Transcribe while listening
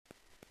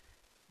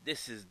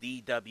This is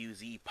the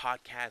WZ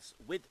podcast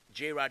with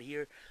J Rod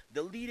here,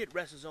 the lead at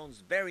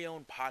WrestleZone's very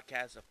own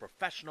podcast of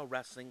professional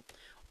wrestling,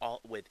 all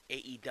with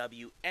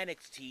AEW,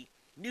 NXT,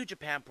 New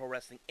Japan Pro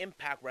Wrestling,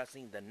 Impact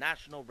Wrestling, the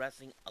National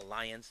Wrestling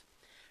Alliance,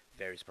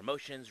 various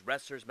promotions,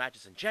 wrestlers,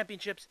 matches, and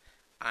championships.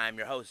 I'm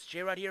your host,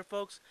 J Rod here,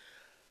 folks.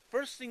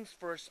 First things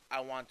first,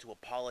 I want to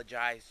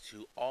apologize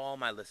to all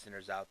my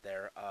listeners out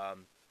there.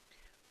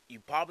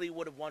 You probably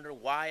would have wondered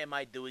why am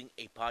I doing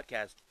a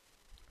podcast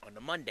on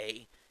a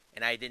Monday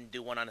and I didn't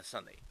do one on a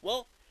Sunday.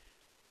 Well,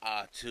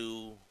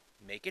 to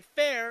make it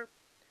fair,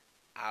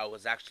 I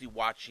was actually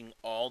watching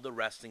all the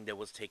wrestling that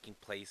was taking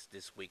place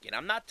this weekend.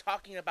 I'm not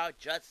talking about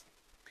just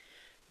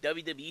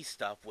WWE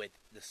stuff with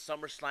the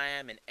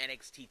SummerSlam and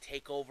NXT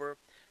Takeover.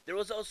 There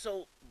was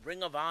also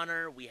Ring of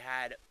Honor. We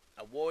had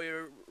a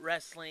Warrior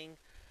Wrestling,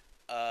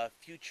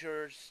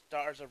 Future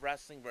Stars of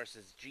Wrestling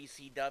versus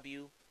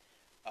GCW,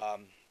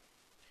 um,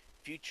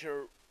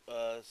 Future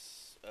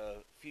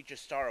Future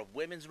Star of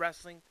Women's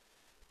Wrestling.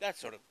 That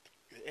sort of,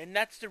 and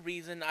that's the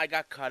reason I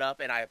got caught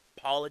up, and I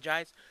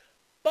apologize.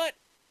 But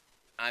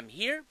I'm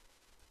here.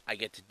 I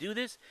get to do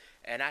this,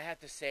 and I have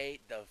to say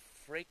the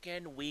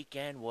freaking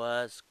weekend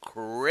was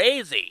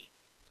crazy.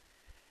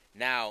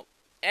 Now,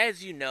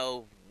 as you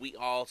know, we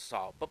all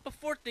saw. But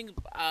before things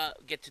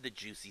get to the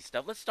juicy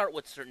stuff, let's start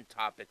with certain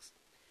topics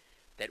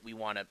that we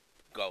want to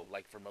go,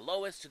 like from the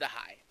lowest to the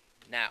high.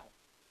 Now,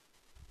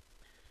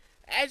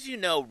 as you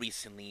know,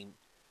 recently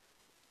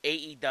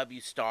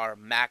AEW star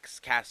Max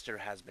Caster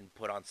has been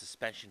put on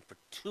suspension for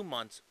 2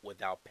 months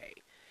without pay.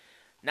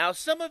 Now,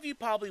 some of you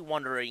probably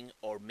wondering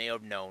or may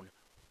have known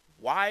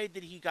why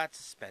did he got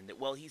suspended.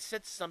 Well, he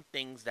said some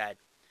things that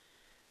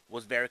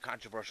was very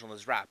controversial in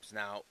his raps.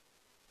 Now,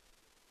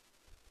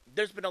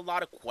 there's been a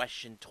lot of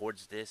question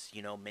towards this,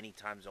 many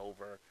times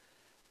over.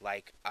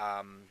 Like,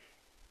 how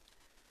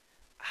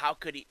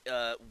could he,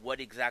 what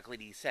exactly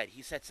did he said?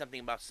 He said something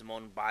about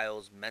Simone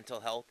Biles' mental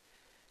health,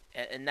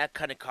 and that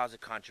kind of caused a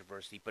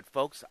controversy. But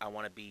folks, I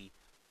want to be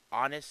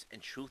honest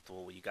and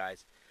truthful with you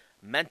guys.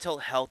 Mental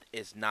health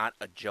is not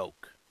a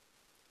joke.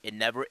 It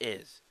never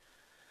is.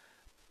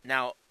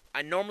 Now,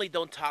 I normally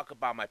don't talk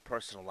about my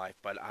personal life,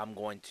 but I'm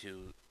going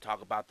to talk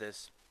about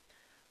this.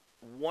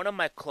 One of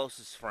my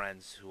closest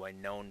friends, who I've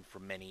known for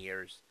many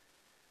years,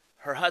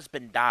 her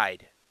husband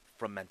died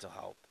from mental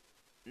health.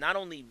 Not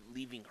only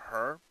leaving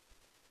her,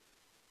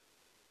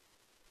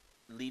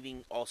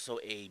 leaving also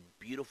a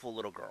beautiful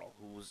little girl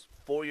who was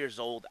 4 years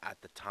old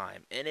at the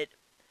time, and it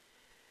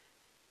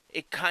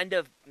kind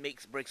of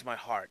breaks my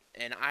heart.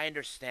 And I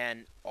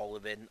understand all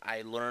of it. And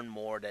I learned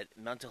more that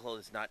mental health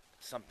is not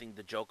something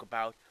to joke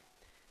about.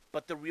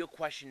 But the real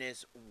question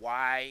is,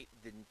 why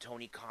didn't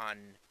Tony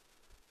Khan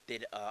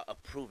did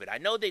approve it? I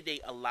know that they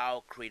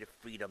allow creative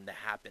freedom to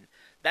happen.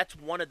 That's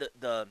one of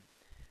the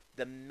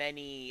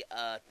many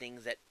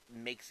things that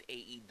makes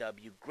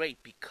AEW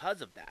great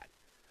because of that.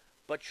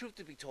 But truth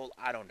to be told,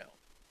 I don't know.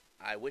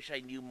 I wish I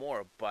knew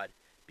more, but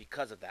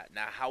because of that.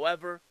 Now,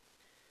 however,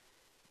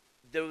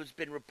 there's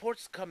been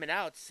reports coming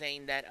out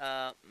saying that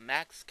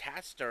Max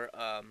Caster,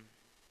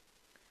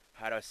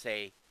 how do I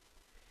say,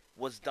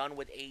 was done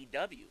with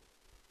AEW.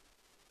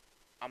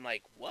 I'm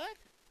like, what?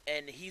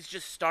 And he's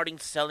just starting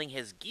selling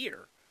his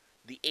gear,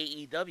 the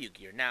AEW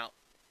gear. Now,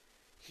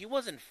 he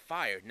wasn't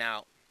fired.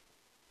 Now,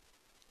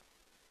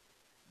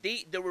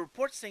 there were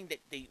reports saying that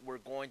they were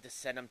going to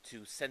send him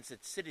to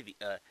sensitivity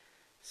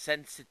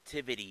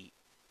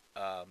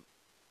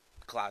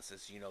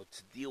classes,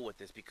 to deal with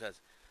this,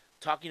 because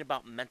talking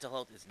about mental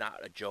health is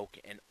not a joke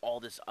and all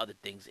this other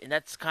things. And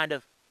that's kind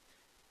of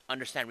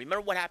understand.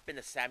 Remember what happened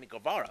to Sammy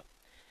Guevara?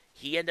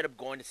 He ended up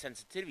going to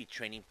sensitivity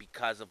training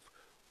because of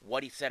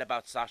what he said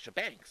about Sasha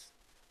Banks,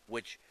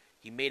 which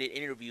he made an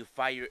interview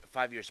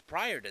 5 years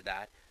prior to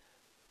that,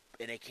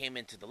 and it came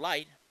into the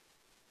light,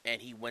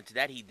 and he went to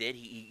that. He did.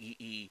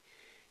 He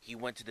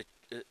went to the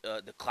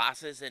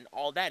classes and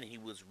all that, and he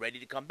was ready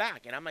to come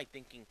back. And I'm like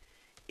thinking,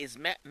 is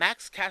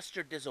Max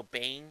Caster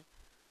disobeying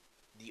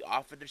the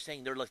offer? They're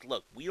saying, they're like,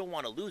 look, we don't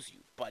want to lose you,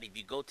 but if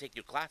you go take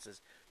your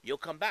classes, you'll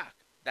come back.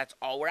 That's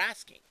all we're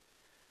asking.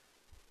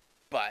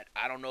 But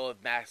I don't know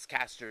if Max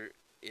Caster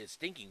is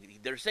thinking.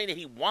 They're saying that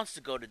he wants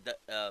to go to the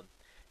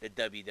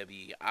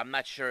WWE. I'm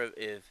not sure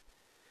if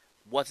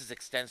what's his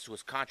extent to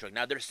his contract.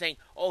 Now they're saying,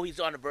 oh, he's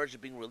on the verge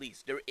of being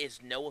released. There is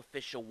no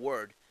official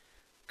word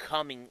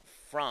coming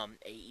from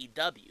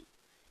AEW.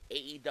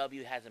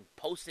 AEW hasn't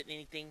posted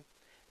anything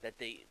that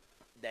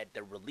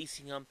they're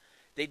releasing him.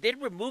 They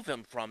did remove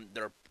him from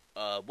their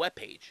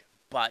webpage,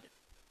 but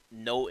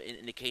no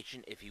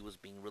indication if he was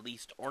being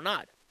released or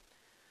not.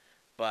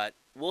 But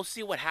we'll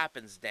see what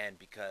happens then,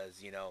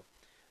 because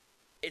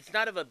it's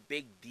not of a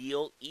big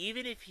deal.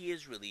 Even if he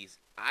is released,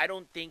 I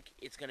don't think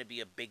it's going to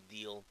be a big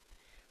deal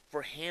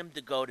for him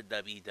to go to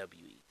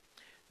WWE.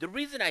 The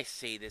reason I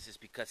say this is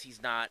because he's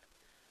not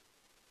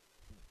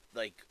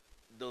like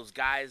those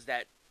guys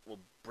that will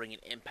bring an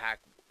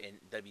impact in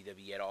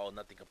WWE at all,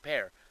 nothing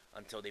compare,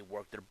 until they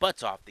work their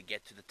butts off to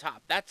get to the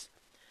top. That's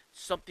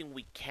something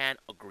we can't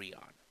agree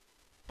on.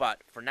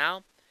 But for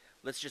now,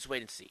 let's just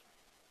wait and see.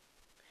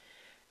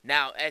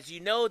 Now, as you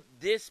know,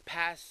 this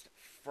past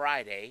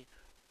Friday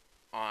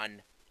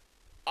on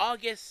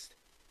August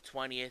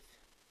 20th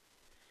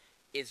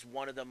is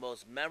one of the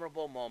most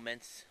memorable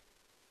moments.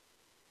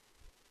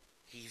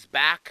 He's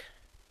back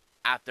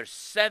after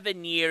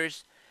 7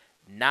 years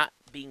not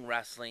being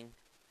wrestling.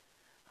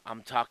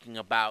 I'm talking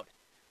about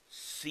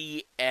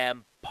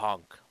CM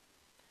Punk.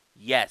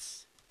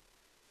 Yes,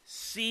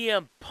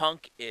 CM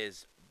Punk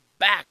is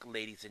back,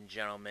 ladies and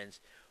gentlemen.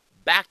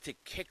 Back to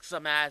kick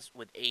some ass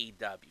with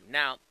AEW.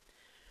 Now,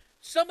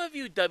 some of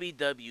you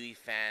WWE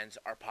fans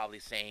are probably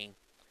saying,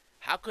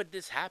 how could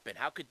this happen?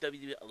 How could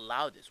WWE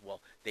allow this?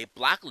 Well, they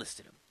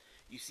blacklisted him.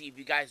 You see, if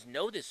you guys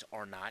know this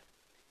or not,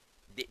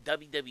 the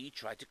WWE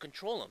tried to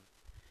control him.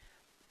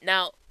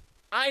 Now,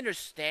 I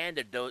understand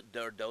that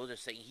there are those that are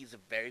saying he's a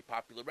very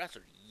popular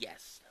wrestler.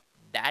 Yes,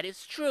 that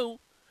is true.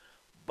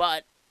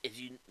 But as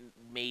you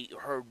may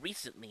heard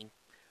recently,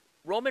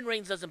 Roman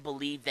Reigns doesn't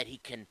believe that he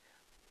can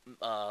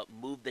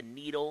move the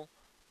needle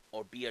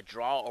or be a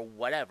draw or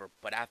whatever.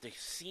 But after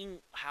seeing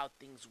how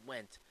things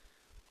went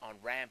on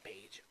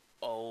Rampage,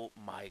 oh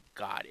my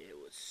God, it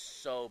was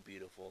so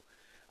beautiful.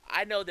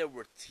 I know there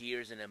were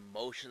tears and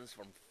emotions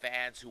from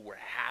fans who were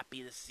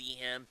happy to see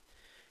him.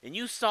 And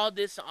you saw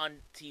this on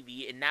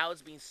TV, and now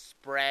it's being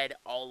spread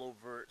all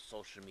over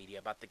social media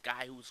about the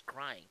guy who was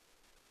crying.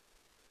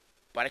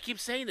 But I keep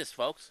saying this,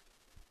 folks.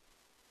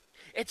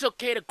 It's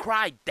okay to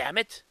cry, damn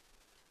it.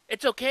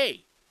 It's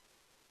okay.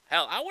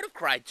 Hell, I would have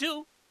cried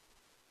too.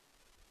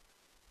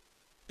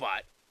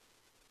 But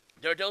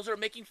there are those who are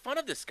making fun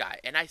of this guy.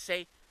 And I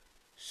say,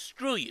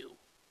 screw you.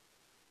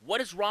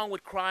 What is wrong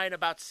with crying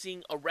about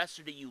seeing a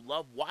wrestler that you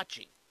love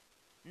watching?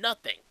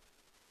 Nothing.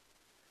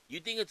 You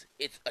think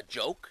it's a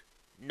joke?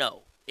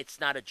 No, it's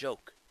not a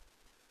joke.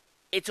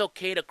 It's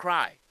okay to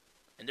cry.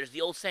 And there's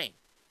the old saying,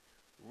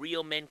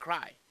 real men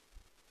cry.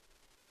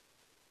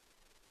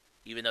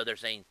 Even though they're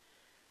saying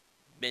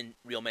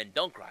real men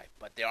don't cry.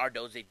 But there are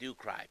those that do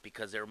cry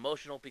because they're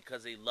emotional,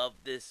 because they love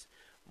this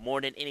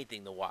more than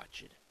anything to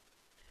watch it.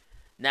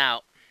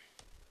 Now,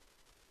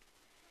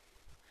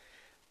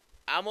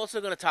 I'm also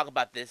going to talk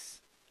about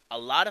this. A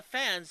lot of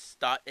fans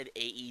thought that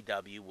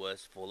AEW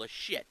was full of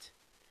shit.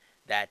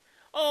 That,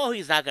 oh,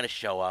 he's not going to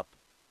show up.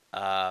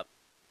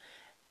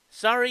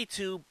 Sorry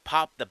to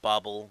pop the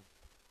bubble.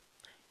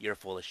 You're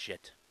full of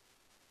shit.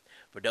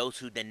 For those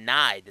who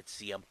denied that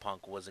CM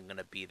Punk wasn't going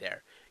to be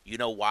there. You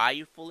know why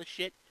you're full of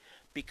shit?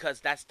 Because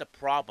that's the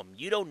problem.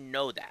 You don't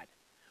know that.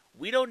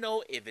 We don't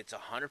know if it's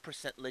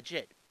 100%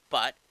 legit.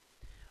 But,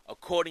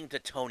 according to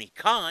Tony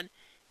Khan,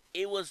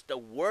 it was the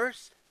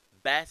worst,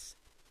 best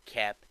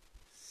kept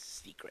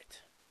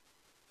secret.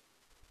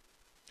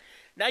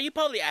 Now, you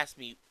probably ask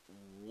me,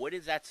 what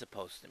is that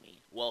supposed to mean?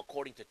 Well,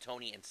 according to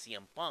Tony and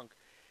CM Punk,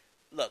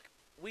 look,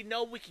 we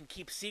know we can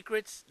keep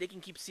secrets. They can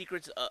keep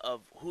secrets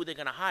of who they're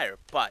going to hire.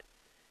 But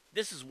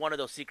this is one of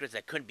those secrets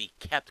that couldn't be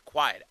kept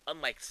quiet.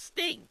 Unlike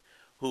Sting,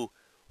 who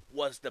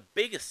was the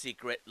biggest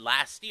secret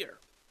last year.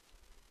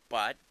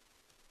 But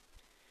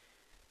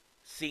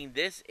seeing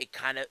this, it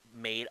kind of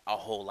made a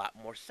whole lot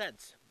more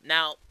sense.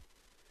 Now,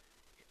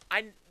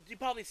 you're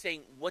probably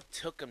saying, what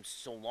took him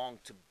so long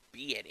to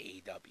be at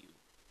AEW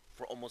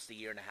for almost a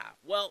year and a half?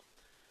 Well,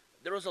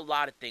 there was a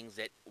lot of things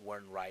that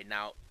weren't right.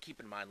 Now, keep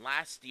in mind,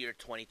 last year,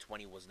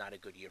 2020, was not a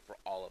good year for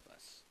all of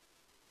us.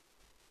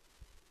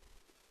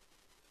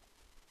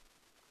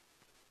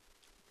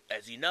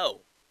 As you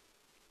know,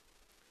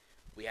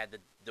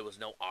 there was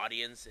no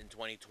audience in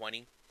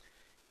 2020.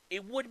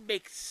 It would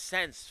make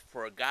sense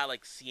for a guy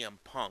like CM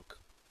Punk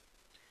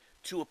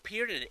to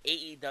appear at an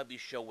AEW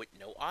show with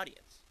no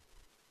audience.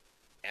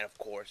 And of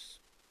course,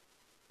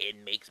 it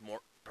makes more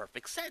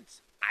perfect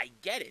sense. I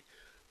get it.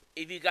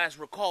 If you guys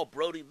recall,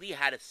 Brody Lee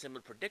had a similar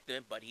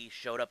predicament, but he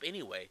showed up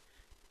anyway.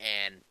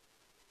 And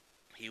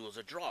he was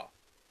a draw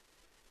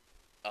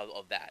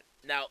of that.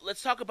 Now,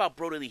 let's talk about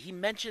Brody Lee. He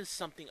mentioned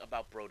something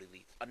about Brody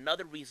Lee.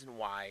 Another reason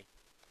why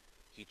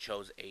he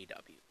chose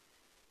AEW.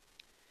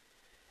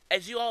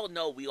 As you all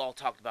know, we all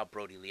talked about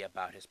Brody Lee,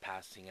 about his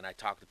passing, and I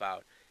talked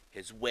about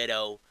his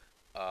widow.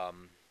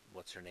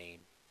 What's her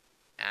name?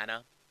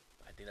 Anna?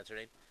 I think that's her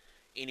name.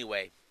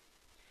 Anyway,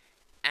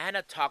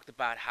 Anna talked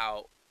about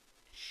how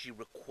she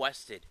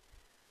requested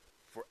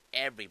for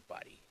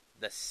everybody,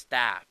 the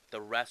staff,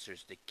 the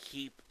wrestlers, to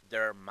keep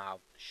their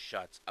mouth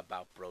shut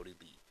about Brody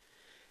Lee.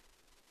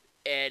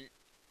 And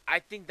I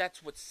think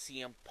that's what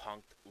CM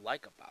Punk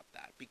liked about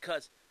that,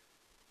 because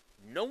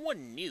no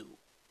one knew,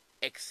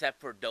 except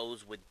for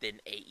those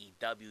within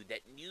AEW,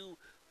 that knew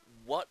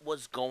what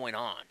was going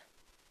on,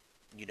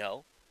 you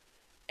know?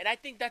 And I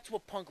think that's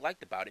what Punk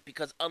liked about it,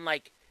 because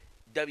unlike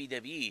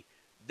WWE,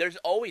 there's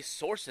always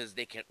sources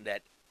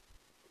that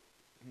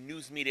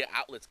news media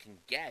outlets can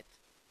get,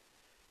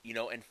 you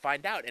know, and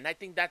find out. And I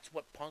think that's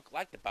what Punk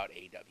liked about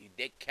AEW.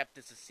 They kept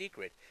this a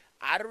secret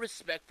out of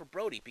respect for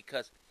Brody,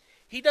 because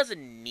he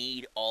doesn't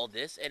need all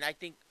this, and I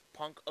think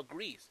Punk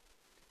agrees.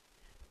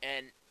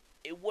 And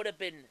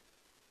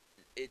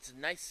it's a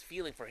nice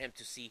feeling for him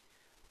to see.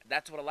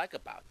 That's what I like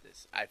about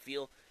this. I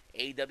feel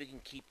AEW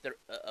can keep their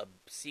a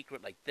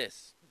secret like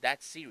this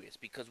that serious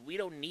because we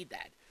don't need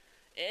that,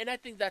 and I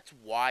think that's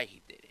why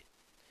he did it.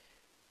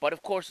 But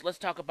of course, let's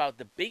talk about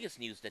the biggest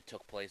news that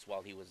took place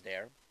while he was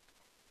there.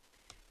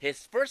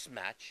 His first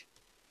match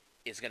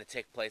is going to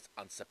take place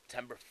on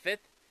September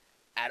 5th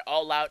at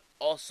All Out,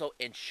 also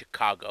in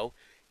Chicago,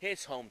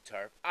 his home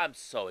turf. I'm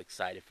so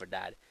excited for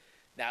that.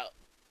 Now,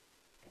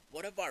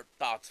 what are our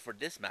thoughts for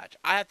this match?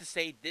 I have to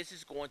say, this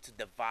is going to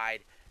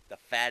divide the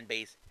fan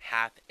base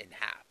half and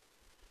half.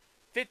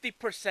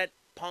 50%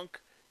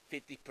 Punk,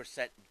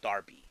 50%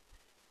 Darby.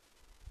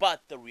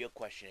 But the real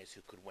question is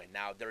who could win.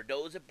 Now, there are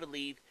those that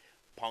believe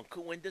Punk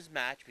could win this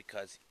match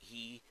because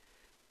he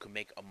could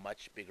make a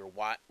much bigger,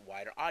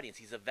 wider audience.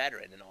 He's a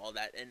veteran and all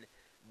that, and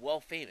well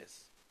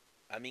famous.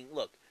 I mean,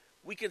 look,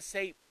 we can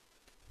say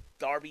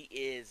Darby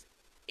is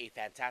a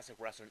fantastic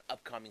wrestler, an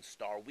upcoming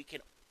star. We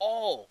can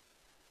all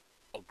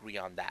agree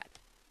on that.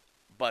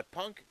 But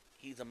Punk,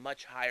 he's a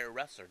much higher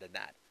wrestler than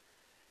that.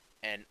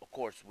 And of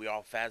course, we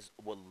all fans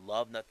would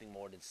love nothing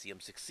more than see him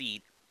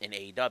succeed in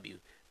AEW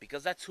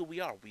because that's who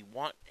we are. We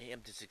want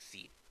him to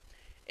succeed.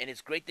 And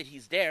it's great that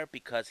he's there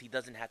because he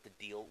doesn't have to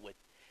deal with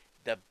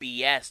the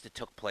BS that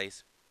took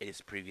place in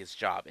his previous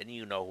job. And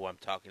you know who I'm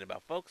talking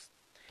about, folks.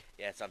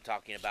 Yes, I'm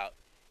talking about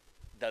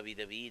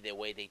WWE, the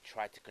way they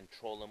tried to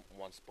control him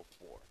once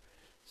before.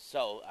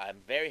 So I'm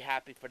very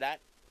happy for that.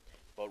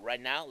 But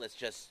right now, let's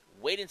just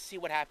wait and see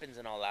what happens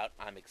in All Out.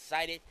 I'm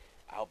excited.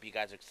 I hope you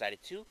guys are excited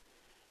too.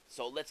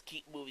 So let's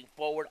keep moving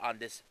forward on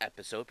this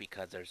episode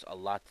because there's a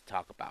lot to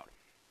talk about.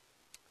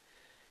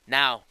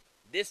 Now,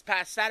 this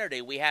past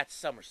Saturday, we had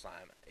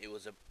SummerSlam. It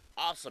was an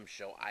awesome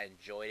show. I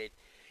enjoyed it.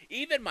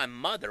 Even my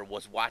mother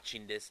was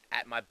watching this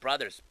at my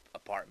brother's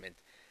apartment.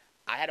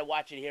 I had to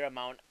watch it here at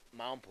my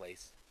own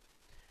place.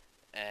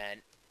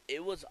 And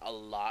it was a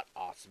lot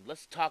awesome.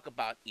 Let's talk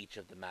about each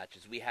of the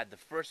matches. We had the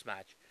first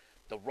match,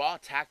 the Raw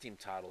Tag Team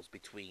titles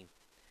between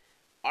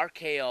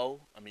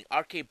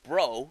RK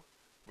Bro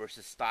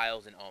versus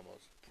Styles and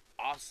Omos.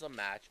 Awesome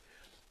match.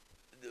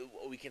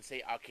 We can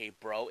say RK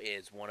Bro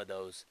is one of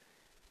those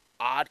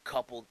odd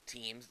couple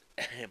teams.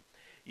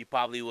 You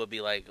probably would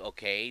be like,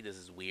 okay, this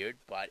is weird,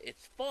 but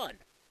it's fun.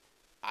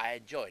 I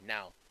enjoy.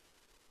 Now,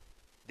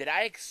 did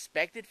I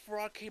expect it for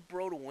RK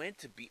Bro to win?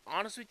 To be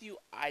honest with you,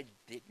 I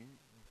didn't.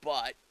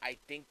 But I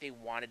think they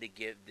wanted to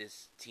give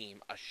this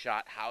team a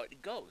shot how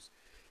it goes.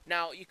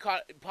 Now, you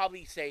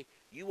probably say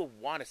you will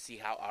want to see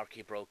how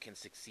RK Bro can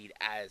succeed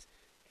as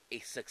a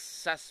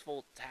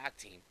successful tag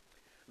team.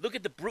 Look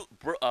at the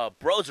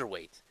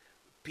Broserweights.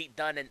 Pete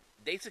Dunne, and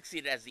they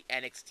succeeded as the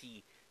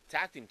NXT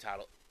tag team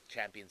title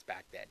champions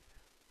back then.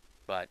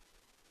 But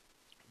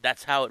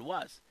that's how it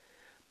was.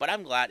 But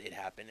I'm glad it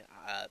happened.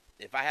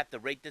 If I have to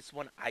rate this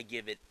one, I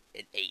give it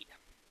an 8.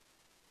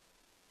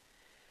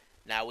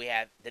 Now we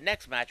have the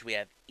next match. We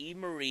have Eve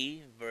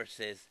Marie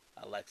versus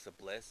Alexa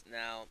Bliss.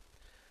 Now,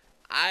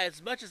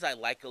 as much as I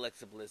like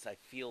Alexa Bliss, I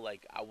feel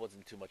like I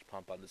wasn't too much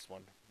pump on this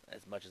one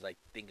as much as I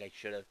think I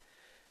should have.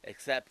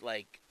 Except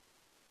like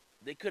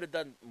they could have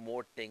done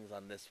more things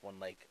on this one.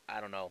 Like I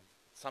don't know,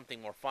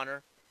 something more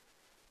funner.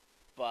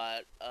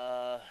 But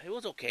it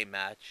was okay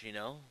match.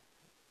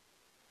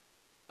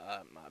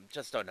 I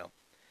just don't know.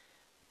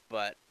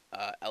 But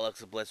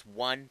Alexa Bliss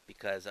won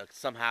because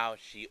somehow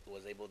she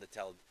was able to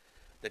tell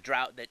the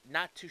Drought that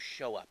not to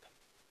show up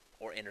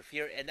or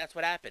interfere, and that's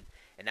what happened.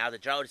 And now the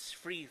Drought is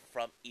free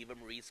from Eva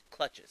Marie's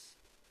clutches.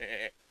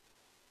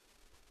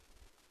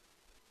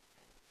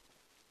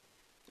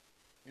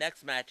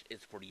 Next match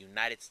is for the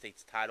United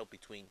States title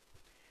between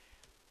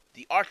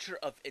the Archer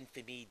of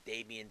Infamy,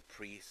 Damian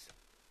Priest,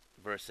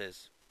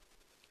 versus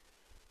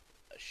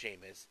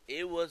Sheamus.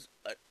 It was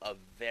a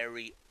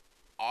very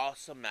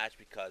awesome match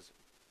because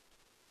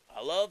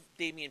I love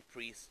Damian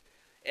Priest.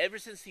 Ever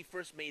since he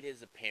first made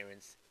his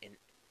appearance in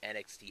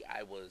NXT,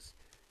 I was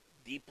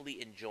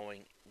deeply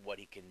enjoying what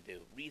he can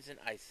do. Reason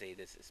I say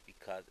this is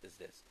because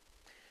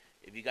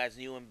if you guys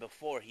knew him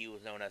before, he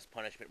was known as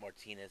Punishment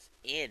Martinez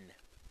in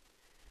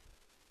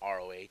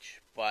ROH,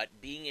 but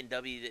being in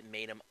W that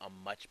made him a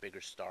much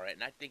bigger star,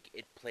 and I think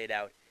it played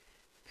out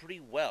pretty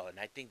well, and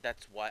I think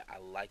that's what I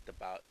liked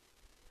about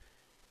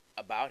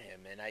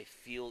him, and I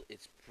feel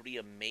it's pretty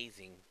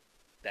amazing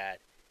that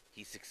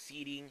he's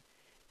succeeding.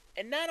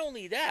 And not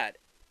only that,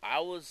 I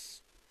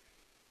was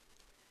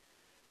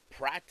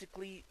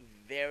practically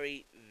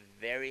very,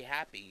 very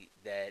happy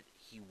that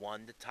he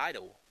won the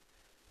title,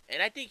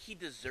 and I think he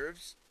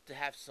deserves to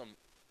have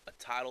a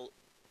title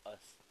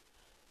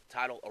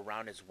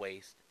around his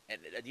waist.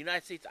 And the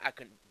United States, I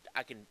can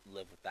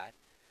live with that.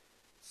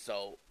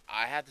 So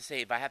I have to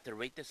say, if I have to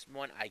rate this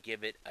one, I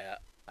give it a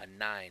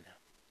 9,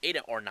 8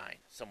 or 9,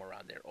 somewhere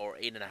around there, or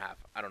 8.5.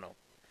 I don't know.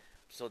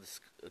 I'm still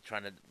just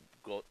trying to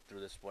go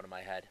through this one in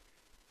my head.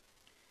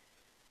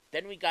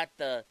 Then we got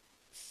the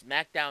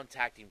SmackDown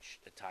Tag Team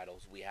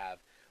titles. We have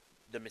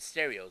the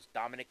Mysterios,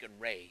 Dominic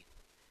and Rey,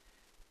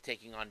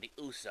 taking on the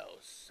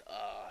Usos.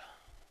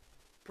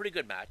 Pretty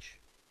good match,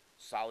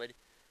 solid.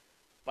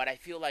 But I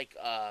feel like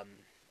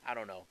I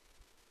don't know.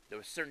 There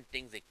were certain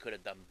things they could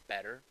have done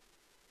better.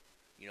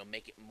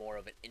 make it more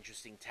of an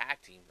interesting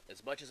tag team.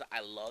 As much as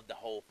I love the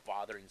whole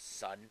father and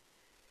son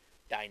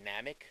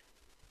dynamic,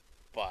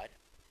 but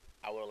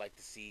I would like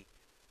to see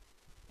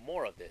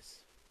more of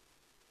this.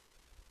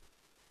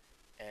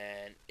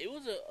 And it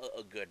was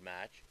a good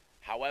match.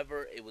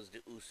 However, it was the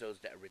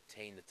Usos that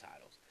retained the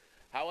titles.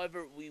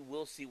 However, we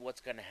will see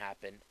what's going to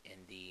happen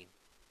in the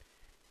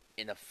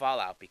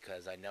fallout,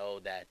 because I know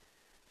that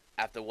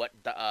after what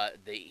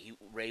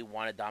Ray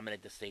wanted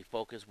Dominic to stay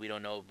focused, we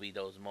don't know if it'll be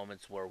those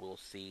moments where we'll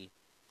see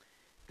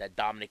that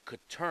Dominic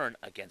could turn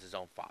against his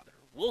own father.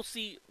 We'll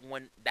see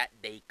when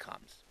that day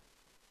comes.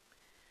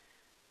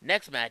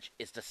 Next match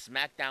is the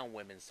SmackDown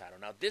Women's title.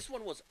 Now, this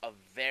one was a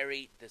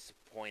very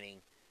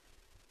disappointing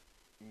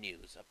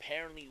news.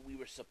 Apparently, we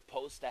were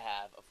supposed to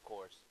have, of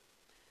course,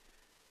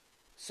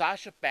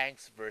 Sasha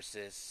Banks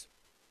versus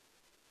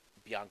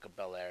Bianca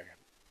Belair.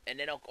 And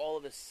then all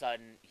of a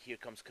sudden, here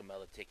comes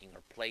Carmella taking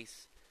her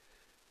place.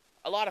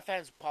 A lot of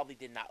fans probably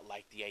did not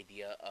like the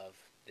idea of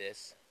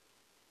this.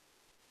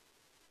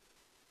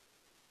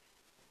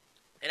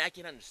 And I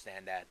can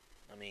understand that.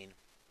 I mean,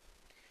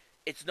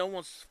 it's no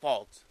one's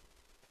fault.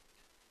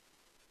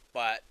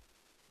 But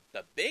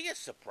the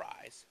biggest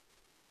surprise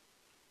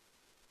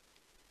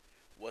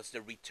was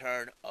the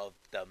return of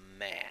the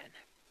man.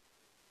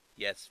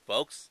 Yes,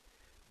 folks,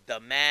 the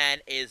man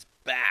is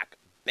back.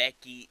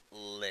 Becky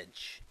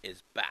Lynch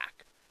is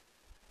back.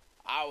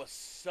 I was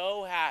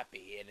so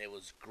happy, and it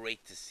was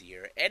great to see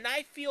her. And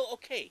I feel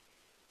okay.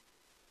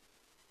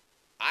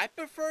 I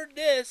preferred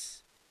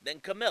this than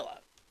Camilla.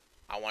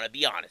 I want to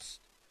be honest.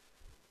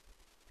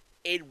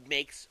 It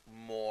makes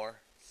more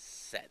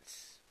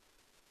sense.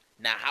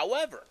 Now,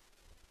 however,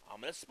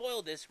 I'm going to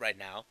spoil this right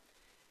now.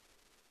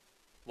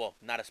 Well,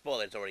 not a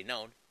spoiler, it's already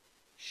known.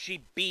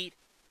 She beat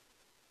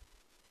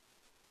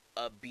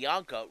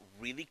Bianca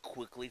really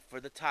quickly for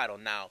the title.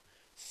 Now,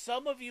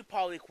 some of you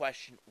probably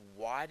question,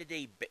 why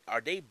did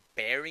are they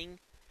burying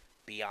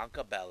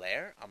Bianca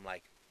Belair? I'm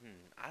like,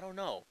 I don't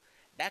know.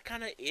 That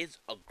kind of is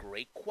a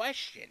great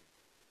question.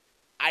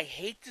 I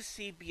hate to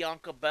see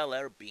Bianca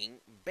Belair being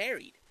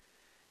buried,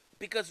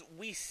 because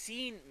we've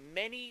seen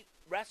many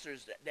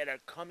wrestlers that are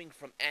coming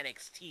from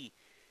NXT,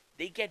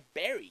 they get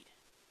buried.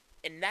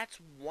 And that's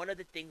one of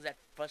the things that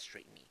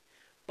frustrate me.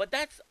 But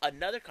that's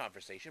another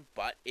conversation,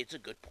 but it's a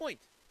good point.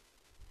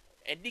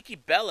 And Nikki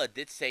Bella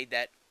did say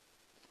that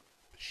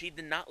she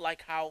did not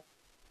like how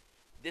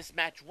this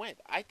match went.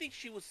 I think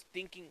she was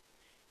thinking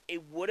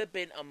it would have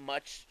been a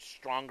much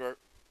stronger,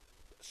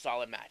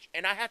 solid match.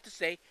 And I have to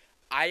say,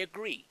 I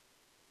agree.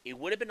 It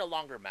would have been a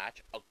longer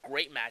match, a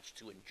great match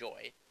to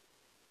enjoy.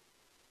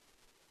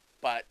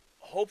 But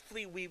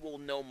hopefully we will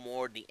know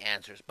more of the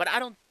answers. But I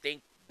don't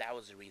think that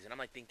was the reason. I'm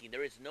like thinking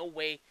there is no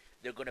way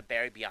they're going to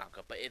bury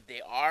Bianca. But if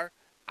they are,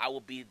 I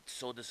will be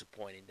so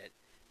disappointed that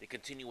they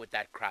continue with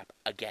that crap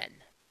again.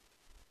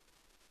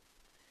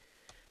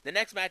 The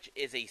next match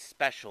is a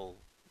special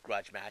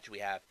grudge match. We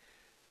have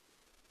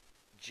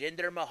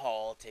Jinder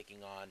Mahal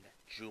taking on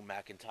Drew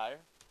McIntyre.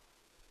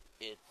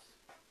 It's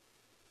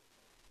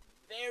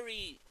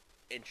very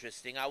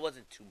interesting. I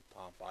wasn't too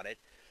pumped on it.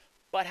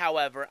 But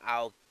however,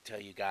 I'll tell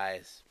you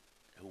guys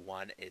who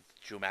won. It's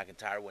Drew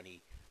McIntyre when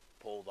he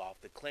pulled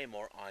off the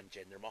Claymore on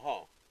Jinder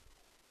Mahal.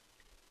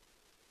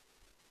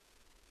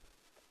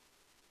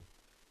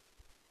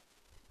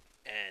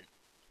 And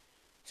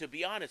to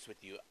be honest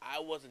with you, I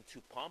wasn't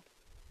too pumped.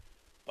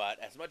 But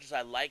as much as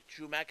I like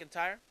Drew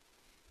McIntyre,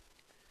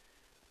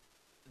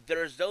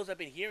 there's those I've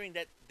been hearing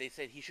that they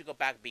said he should go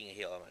back being a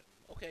heel. I'm like,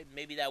 okay,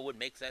 maybe that would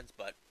make sense,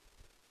 but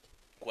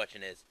the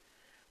question is,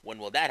 when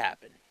will that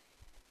happen?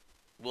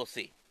 We'll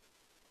see.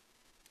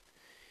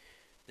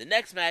 The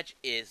next match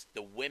is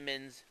the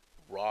Women's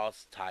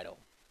Raw's title.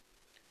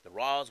 The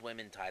Raw's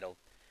Women's title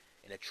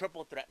in a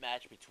triple threat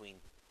match between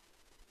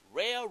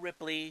Rhea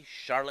Ripley,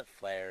 Charlotte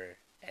Flair,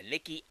 and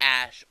Nikki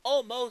Ash,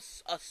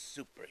 almost a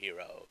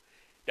superhero.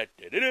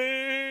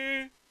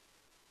 Da-da-da-da.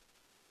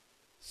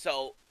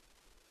 So,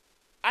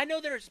 I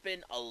know there's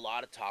been a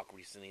lot of talk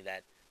recently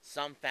that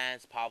some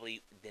fans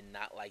probably did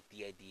not like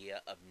the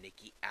idea of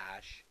Nikki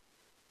Ash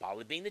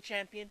probably being the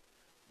champion.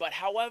 But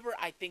however,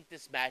 I think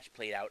this match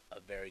played out a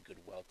very good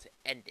well to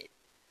end it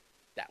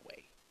that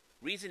way.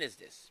 Reason is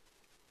this.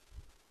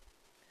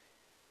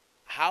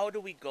 How do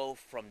we go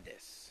from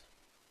this?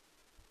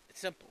 It's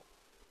simple.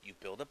 You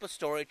build up a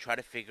story, try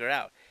to figure it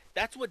out.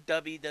 That's what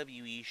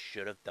WWE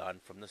should have done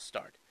from the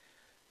start.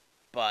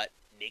 But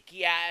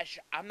Nikki Ash,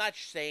 I'm not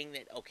saying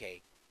that,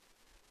 okay,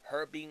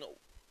 her being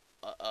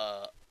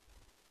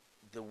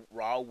the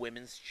Raw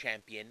Women's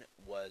Champion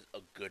was a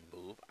good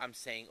move. I'm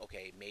saying,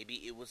 okay,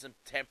 maybe it was a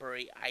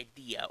temporary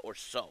idea or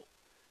so.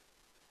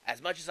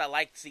 As much as I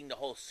liked seeing the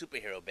whole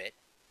superhero bit,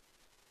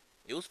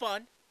 it was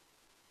fun,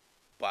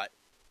 but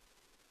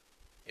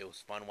it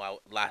was fun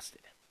while it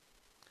lasted.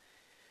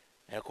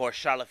 And of course,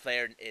 Charlotte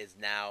Flair is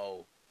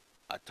now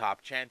a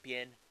top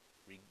champion,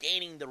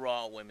 regaining the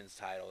Raw Women's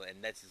title,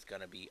 and this is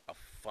going to be a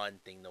fun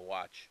thing to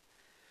watch.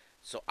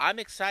 So I'm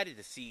excited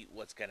to see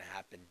what's going to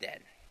happen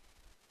then.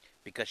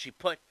 Because she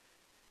put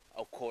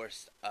Of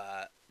course,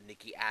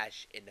 Nikki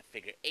Ash in the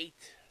figure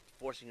eight,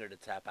 forcing her to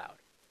tap out.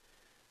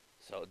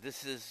 So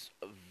this is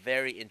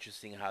very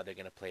interesting how they're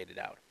going to play it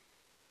out.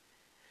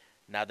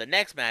 Now, the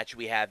next match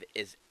we have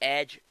is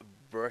Edge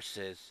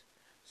versus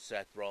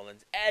Seth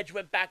Rollins. Edge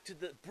went back to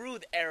the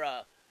Brood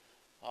era.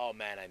 Oh,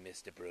 man, I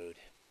missed the Brood.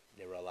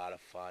 They were a lot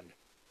of fun.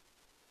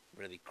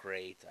 Really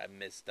great. I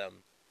missed them.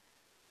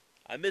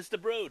 I missed the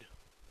Brood.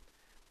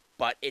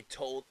 But it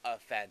told a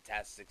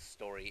fantastic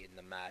story in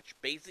the match.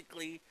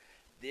 Basically,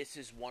 this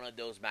is one of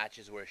those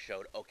matches where it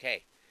showed,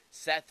 okay,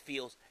 Seth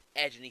feels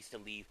Edge needs to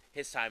leave.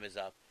 His time is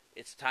up.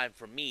 It's time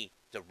for me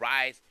to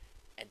rise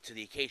and to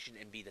the occasion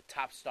and be the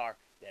top star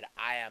that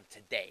I am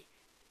today.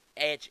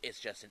 Edge is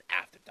just an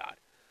afterthought.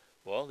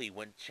 Well, he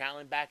went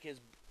challenge back his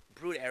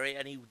Brood area,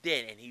 and he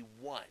did, and he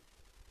won.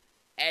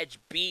 Edge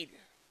beat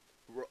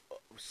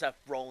Seth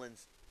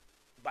Rollins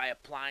by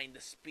applying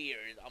the spear.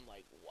 I'm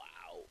like,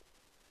 wow.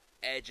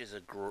 Edge is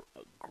a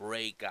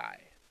great guy.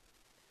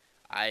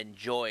 I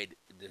enjoyed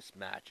this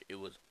match. It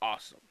was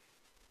awesome.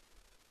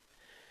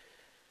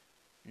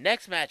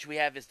 Next match we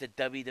have is the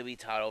WWE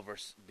title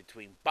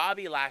between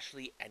Bobby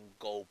Lashley and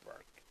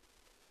Goldberg.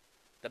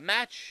 The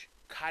match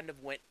kind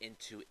of went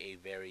into a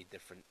very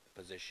different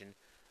position.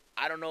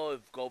 I don't know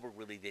if Goldberg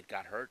really did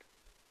got hurt,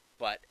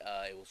 but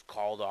it was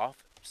called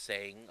off,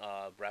 saying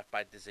ref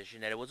by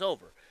decision that it was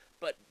over.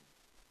 But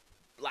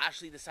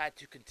Lashley decided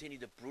to continue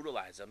to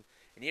brutalize him,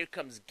 and here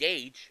comes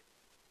Gage,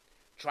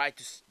 tried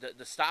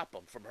to stop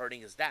him from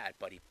hurting his dad,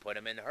 but he put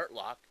him in a hurt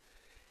lock,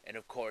 and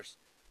of course,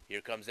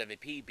 here comes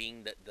MVP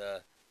being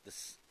the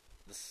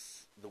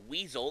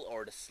weasel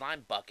or the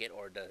slime bucket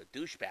or the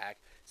douchebag,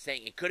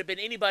 saying it could have been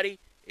anybody.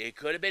 It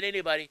could have been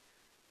anybody.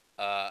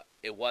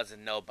 It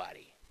wasn't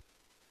nobody.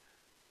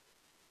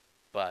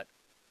 But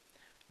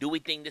do we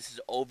think this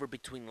is over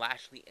between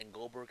Lashley and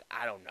Goldberg?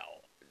 I don't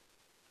know.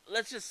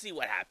 Let's just see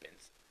what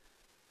happens.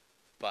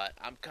 But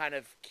I'm kind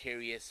of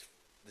curious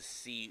to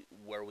see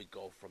where we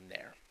go from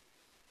there.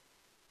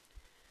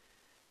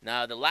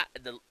 Now, the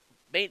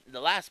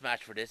last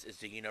match for this is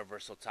the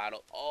Universal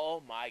title.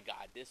 Oh my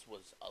god, this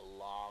was a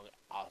long,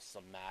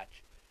 awesome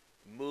match.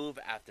 Move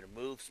after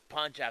move,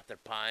 punch after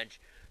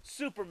punch,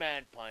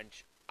 Superman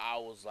punch. I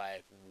was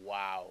like,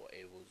 wow,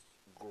 it was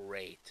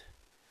great.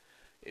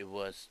 It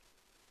was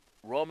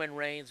Roman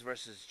Reigns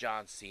versus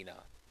John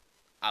Cena.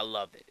 I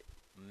loved it.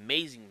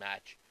 Amazing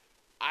match.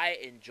 I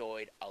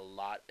enjoyed a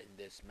lot in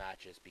this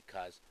matches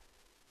because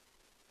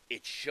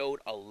it showed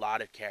a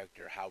lot of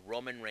character. How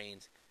Roman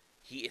Reigns,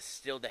 he is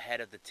still the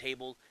head of the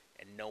table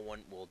and no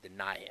one will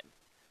deny him.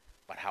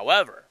 But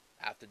however,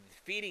 after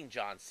defeating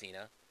John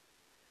Cena,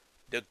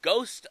 the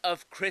ghost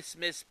of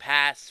Christmas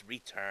past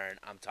returned.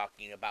 I'm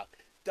talking about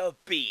the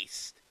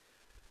Beast,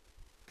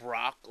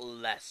 Brock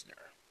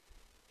Lesnar,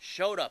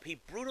 showed up. He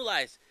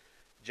brutalized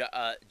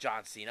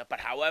John Cena,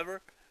 but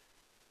however,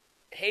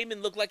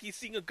 Heyman looked like he's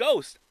seeing a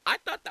ghost. I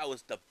thought that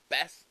was the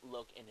best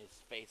look in his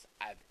face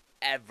I've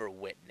ever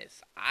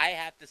witnessed. I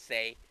have to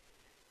say,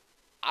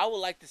 I would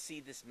like to see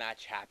this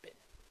match happen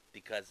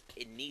because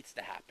it needs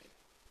to happen.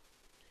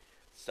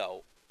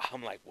 So,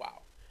 I'm like,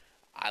 wow.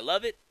 I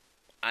love it.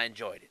 I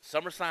enjoyed it.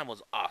 SummerSlam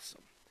was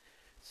awesome.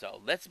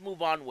 So, let's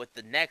move on with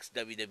the next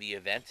WWE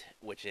event,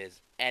 which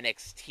is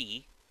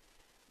NXT.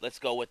 Let's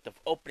go with the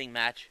opening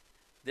match.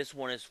 This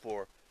one is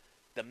for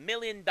the $1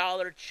 Million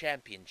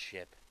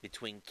Championship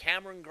between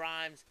Cameron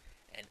Grimes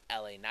and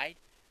LA Knight.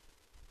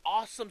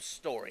 Awesome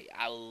story.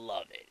 I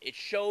love it. It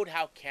showed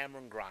how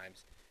Cameron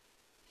Grimes,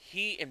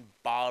 he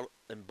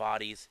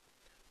embodies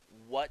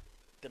what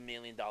the $1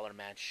 Million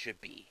Man should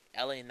be.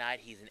 LA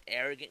Knight, he's an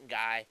arrogant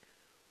guy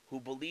who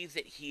believes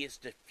that he is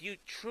the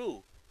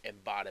true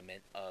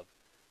embodiment of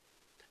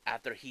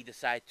after he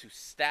decided to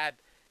stab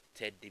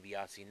Ted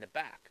DiBiase in the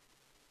back.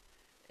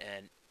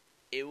 And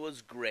it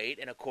was great.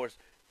 And of course,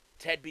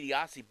 Ted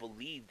DiBiase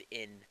believed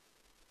in,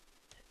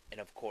 and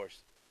of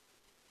course,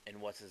 in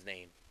what's his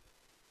name?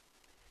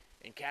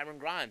 In Cameron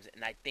Grimes.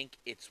 And I think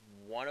it's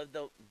one of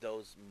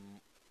those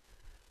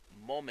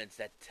moments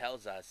that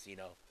tells us,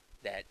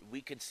 that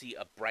we could see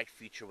a bright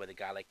future with a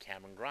guy like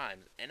Cameron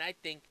Grimes. And I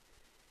think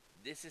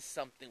this is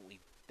something we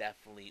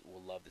definitely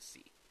will love to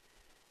see.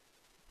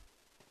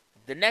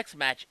 The next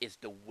match is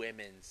the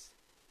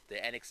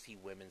NXT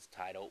Women's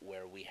title,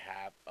 where we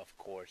have, of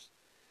course,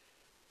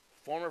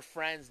 former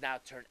friends now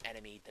turned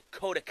enemy,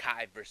 Dakota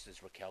Kai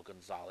versus Raquel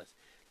Gonzalez.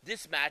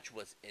 This match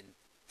was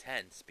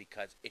intense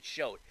because it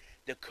showed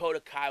Dakota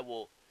Kai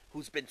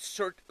who's been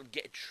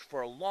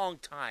for a long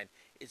time,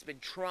 has been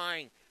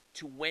trying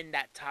to win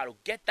that title,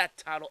 get that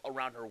title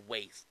around her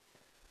waist.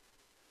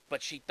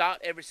 But she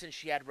thought ever since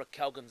she had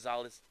Raquel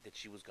Gonzalez that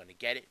she was going to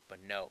get it, but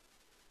no.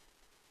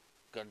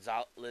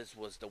 Gonzalez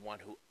was the one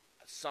who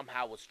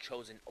somehow was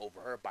chosen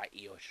over her by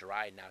Io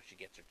Shirai. Now she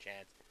gets her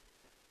chance.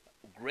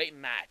 Great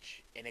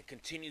match, and it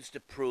continues to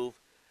prove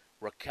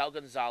Raquel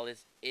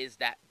Gonzalez is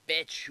that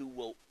bitch who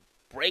will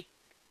break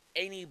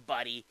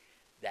anybody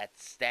that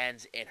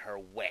stands in her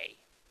way.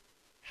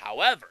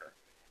 However,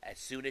 as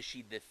soon as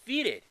she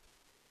defeated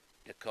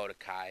Dakota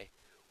Kai,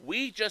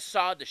 we just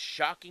saw the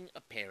shocking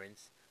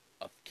appearance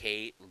of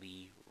Kay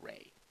Lee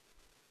Ray.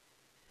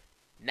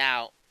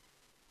 Now,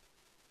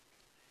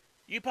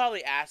 you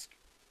probably ask,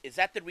 is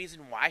that the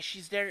reason why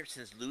she's there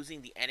since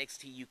losing the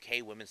NXT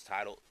UK Women's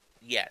title?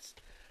 Yes.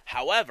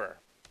 However,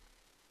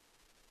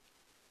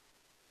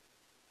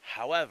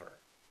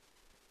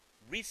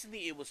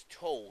 recently it was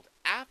told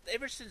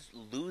ever since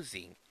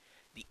losing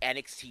the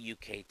NXT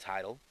UK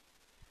title,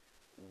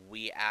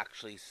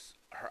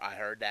 I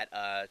heard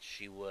that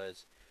she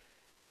was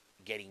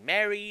getting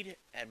married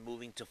and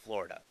moving to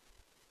Florida.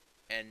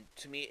 And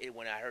to me,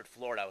 when I heard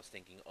Florida, I was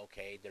thinking,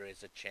 okay, there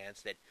is a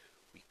chance that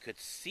we could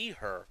see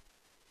her,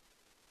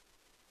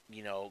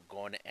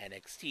 going to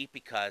NXT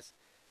because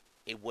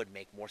it would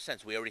make more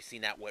sense. We already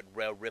seen that with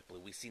Rhea Ripley.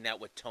 We've seen that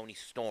with Toni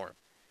Storm.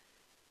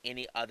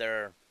 Any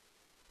other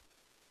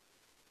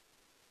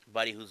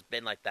buddy who's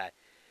been like that.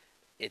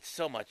 It's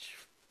so much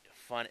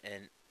fun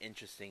and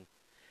interesting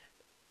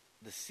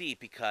to see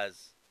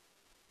because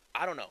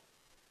I don't know.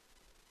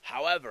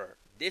 However,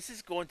 this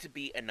is going to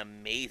be an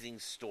amazing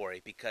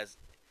story because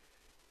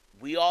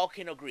we all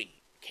can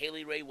agree Kay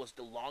Lee Ray was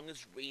the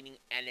longest reigning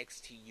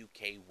NXT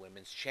UK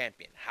Women's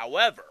Champion.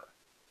 However,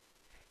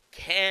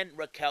 can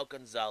Raquel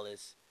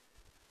Gonzalez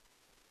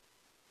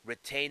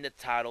retain the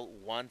title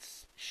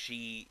once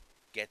she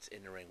gets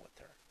in the ring with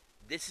her?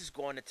 This is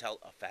going to tell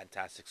a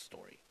fantastic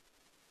story.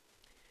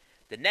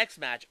 The next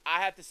match,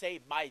 I have to say,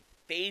 my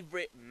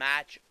favorite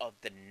match of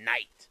the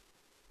night.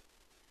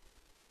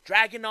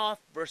 Dragunov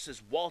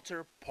versus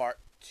Walter Part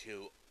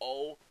 2.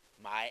 Oh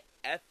my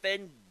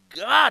effing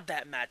god,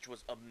 that match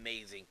was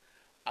amazing.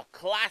 A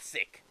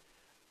classic.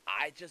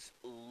 I just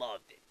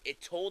loved it.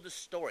 It told a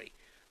story.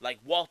 Like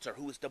Walter,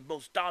 who was the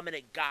most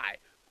dominant guy,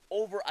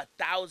 over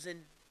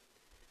 1,000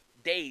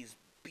 days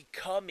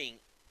becoming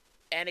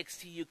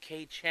NXT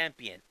UK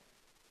champion.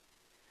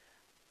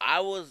 I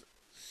was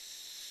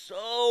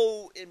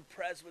so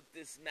impressed with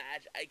this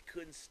match, I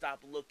couldn't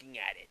stop looking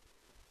at it.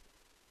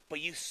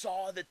 But you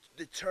saw the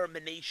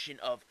determination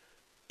of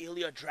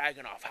Ilya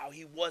Dragunov, how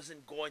he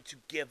wasn't going to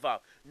give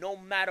up, no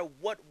matter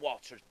what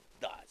Walter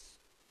does.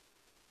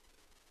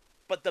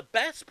 But the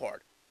best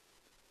part,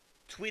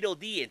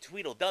 Tweedledee and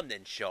Tweedledum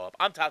didn't show up.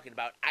 I'm talking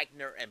about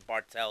Aichner and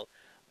Bartel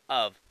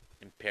of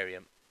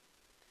Imperium.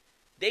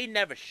 They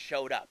never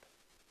showed up.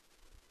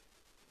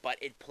 But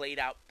it played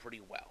out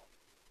pretty well.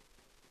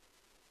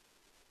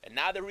 And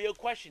now the real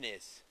question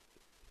is,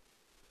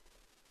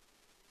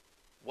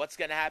 what's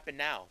going to happen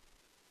now?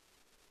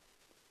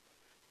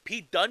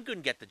 Pete Dunne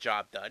couldn't get the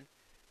job done.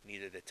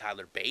 Neither did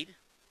Tyler Bate,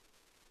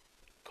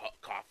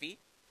 Coffey,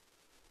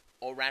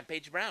 or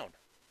Rampage Brown.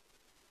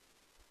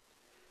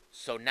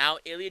 So now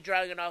Ilya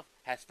Dragunov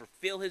has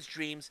fulfilled his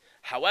dreams.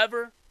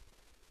 However,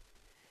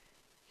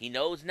 he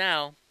knows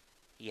now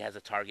he has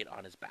a target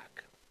on his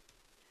back.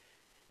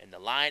 And the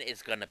line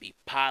is going to be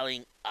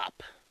piling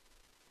up.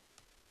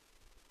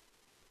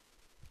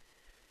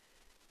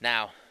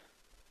 Now,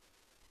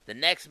 the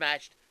next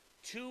match,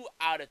 2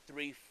 out of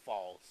 3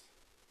 falls.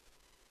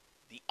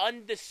 The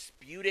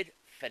undisputed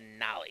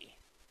finale.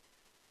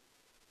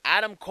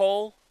 Adam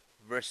Cole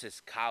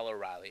versus Kyle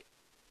O'Reilly.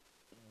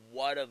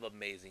 What an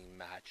amazing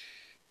match.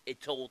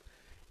 It told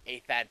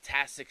a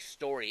fantastic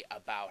story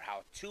about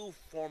how 2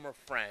 former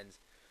friends,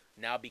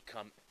 now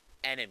become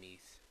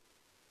enemies,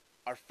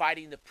 are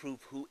fighting to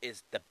prove who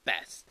is the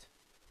best.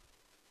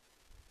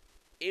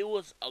 It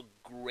was a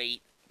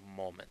great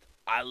moment.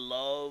 I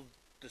love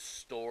the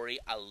story.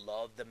 I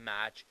love the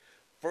match.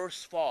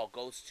 First fall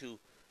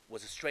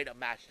was a straight up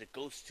match that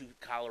goes to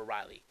Kyle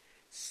O'Reilly.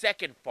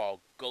 Second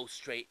fall goes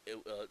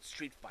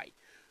street fight.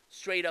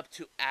 Straight up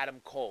to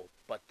Adam Cole.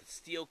 But the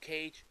steel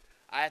cage,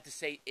 I have to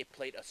say it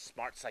played a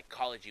smart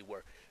psychology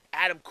where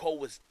Adam Cole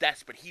was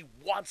desperate. He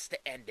wants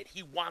to end it.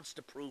 He wants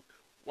to prove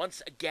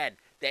once again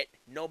that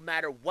no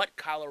matter what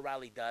Kyle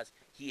O'Reilly does,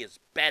 he is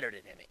better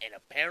than him. And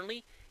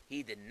apparently,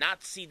 he did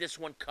not see this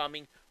one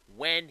coming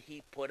when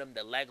he put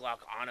the leg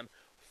lock on him,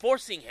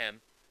 forcing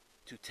him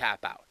to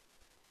tap out.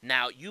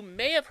 Now, you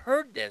may have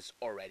heard this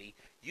already.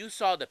 You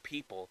saw the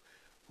people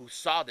who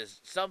saw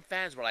this. Some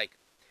fans were like,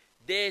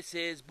 this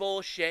is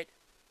bullshit.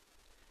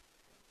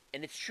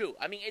 And it's true.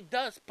 I mean, it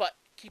does, but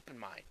keep in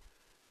mind,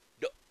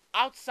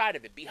 outside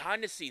of it,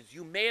 behind the scenes,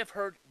 you may have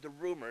heard the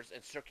rumors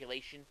and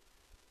circulation.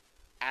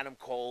 Adam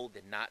Cole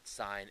did not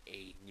sign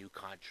a new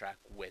contract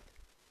with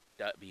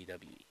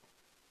WWE.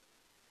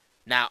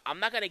 Now, I'm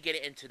not going to get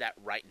into that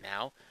right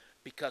now,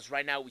 because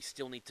right now we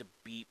still need to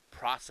be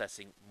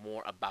processing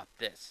more about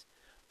this.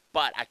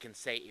 But I can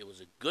say it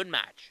was a good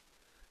match.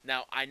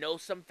 Now, I know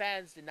some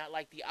fans did not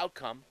like the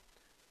outcome,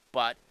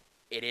 but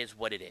it is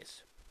what it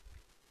is.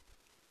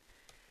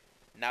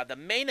 Now, the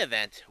main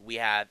event we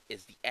have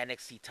is the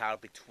NXT title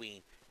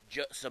between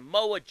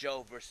Samoa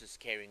Joe versus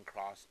Karrion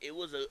Kross. It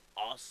was an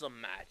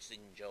awesome match,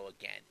 seeing Joe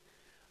again.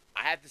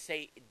 I have to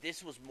say,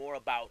 this was more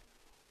about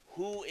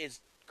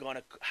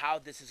how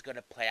this is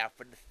gonna play out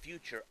for the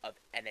future of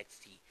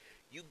NXT.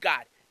 You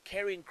got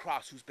Karrion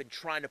Kross, who's been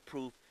trying to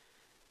prove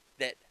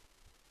that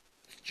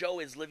Joe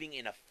is living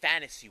in a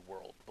fantasy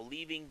world,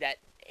 believing that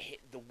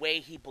the way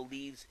he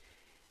believes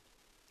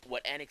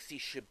what NXT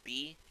should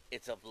be,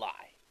 it's a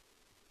lie.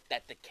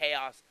 That the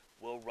chaos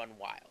will run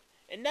wild.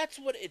 And that's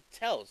what it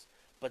tells.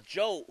 But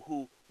Joe,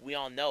 who we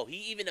all know, he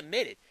even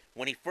admitted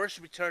when he first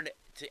returned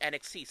to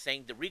NXT,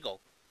 saying to Regal,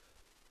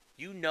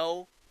 you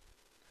know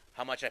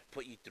how much I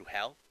put you through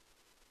hell,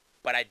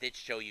 but I did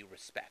show you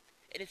respect.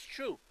 And it's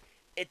true.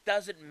 It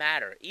doesn't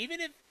matter. Even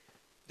if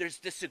there's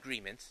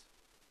disagreements,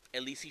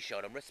 at least he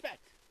showed him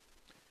respect.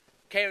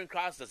 Karrion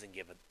Kross doesn't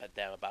give a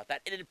damn about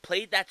that. And it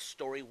played that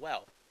story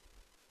well.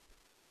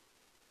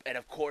 And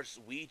of course,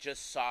 we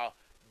just saw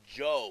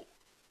Joe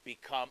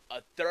become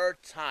a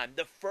third time,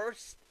 the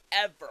first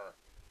ever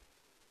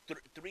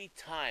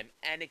three-time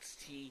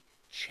NXT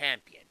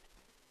champion.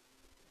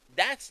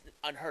 That's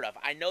unheard of.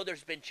 I know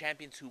there's been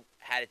champions who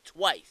had it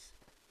twice,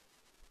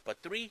 but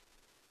three,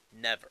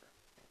 never.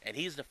 And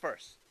he's the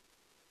first.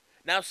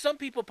 Now, some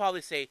people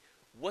probably say,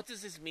 what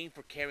does this mean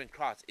for Karrion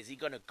Kross? Is he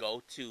going to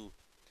go to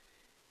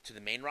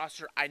the main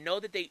roster? I know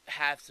that they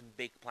have some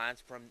big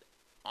plans for him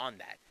on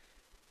that.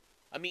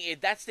 I mean, if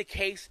that's the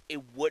case,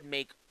 it would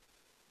make,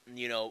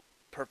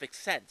 perfect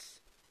sense.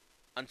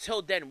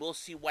 Until then, we'll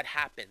see what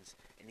happens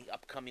in the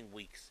upcoming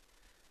weeks.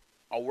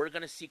 Are we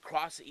going to see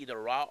Kross at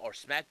either Raw or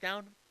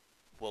SmackDown?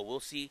 Well, we'll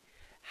see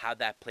how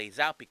that plays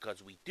out,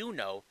 because we do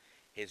know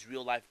his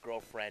real-life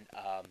girlfriend,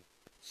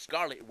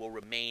 Scarlett, will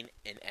remain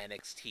in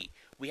NXT.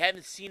 We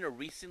haven't seen her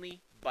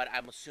recently, but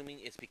I'm assuming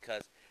it's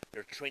because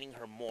they're training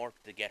her more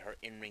to get her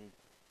in-ring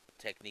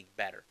technique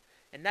better.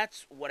 And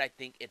that's what I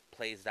think it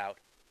plays out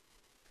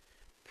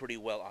pretty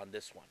well on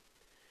this one.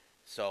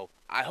 So,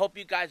 I hope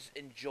you guys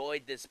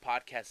enjoyed this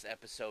podcast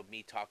episode,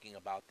 me talking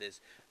about this.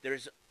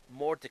 There's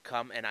more to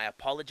come, and I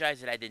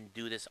apologize that I didn't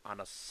do this on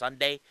a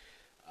Sunday,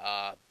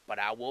 but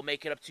I will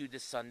make it up to you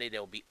this Sunday.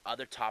 There will be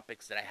other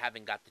topics that I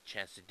haven't got the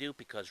chance to do,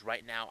 because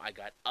right now I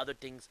got other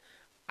things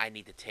I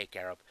need to take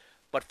care of.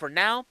 But for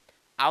now,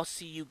 I'll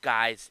see you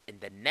guys in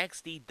the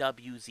next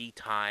DWZ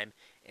time,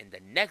 in the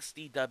next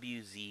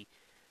DWZ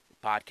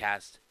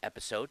podcast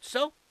episode.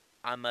 So,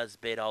 I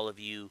must bid all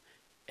of you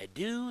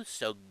adieu,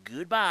 so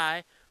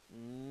goodbye,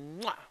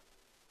 mwah,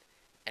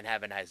 and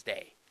have a nice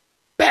day.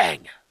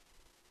 Bang!